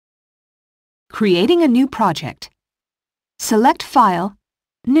Creating a new project. Select File,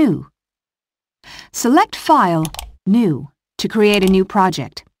 New. Select File, New to create a new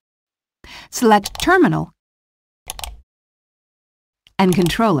project. Select Terminal and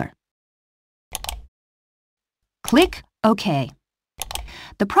Controller. Click OK.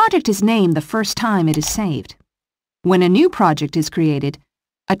 The project is named the first time it is saved. When a new project is created,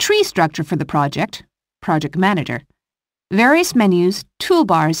 a tree structure for the project, Project Manager, various menus,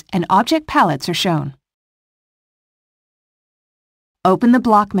 toolbars, and object palettes are shown. Open the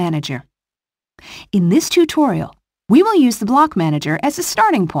Block Manager. In this tutorial, we will use the Block Manager as a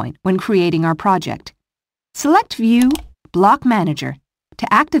starting point when creating our project. Select View, Block Manager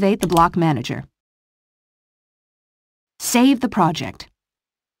to activate the Block Manager. Save the project.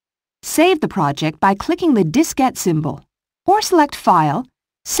 Save the project by clicking the Diskette symbol, or select File,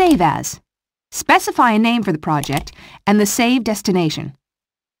 Save As. Specify a name for the project and the save destination.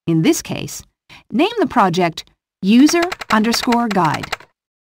 In this case, name the project User_Guide.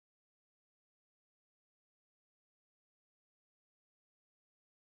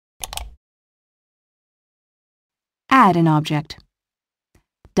 Add an object.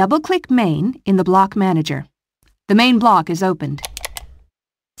 Double-click Main in the Block Manager. The main block is opened.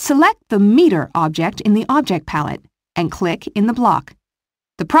 Select the Meter object in the Object palette and click in the block.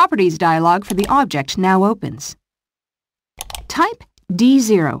 The Properties dialog for the object now opens. Type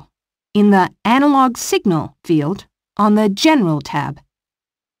D0 in the Analog Signal field on the General tab.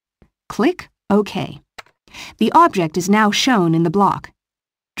 Click OK. The object is now shown in the block.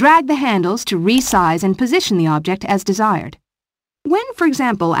 Drag the handles to resize and position the object as desired. When, for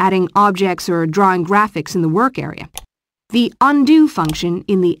example, adding objects or drawing graphics in the work area, the Undo function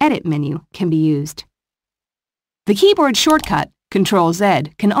in the Edit menu can be used. The keyboard shortcut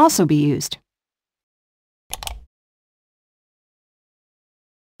Ctrl-Z can also be used.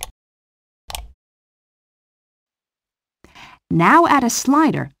 Now add a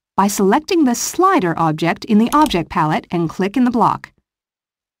slider by selecting the Slider object in the Object palette and click in the block.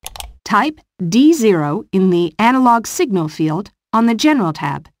 Type D0 in the Analog Signal field on the General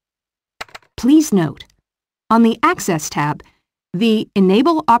tab. Please note, on the Access tab, the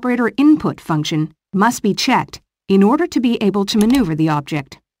Enable Operator Input function must be checked in order to be able to maneuver the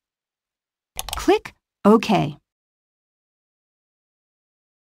object. Click OK.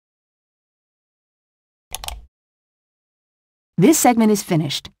 This segment is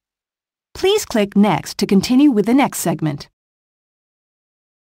finished. Please click Next to continue with the next segment.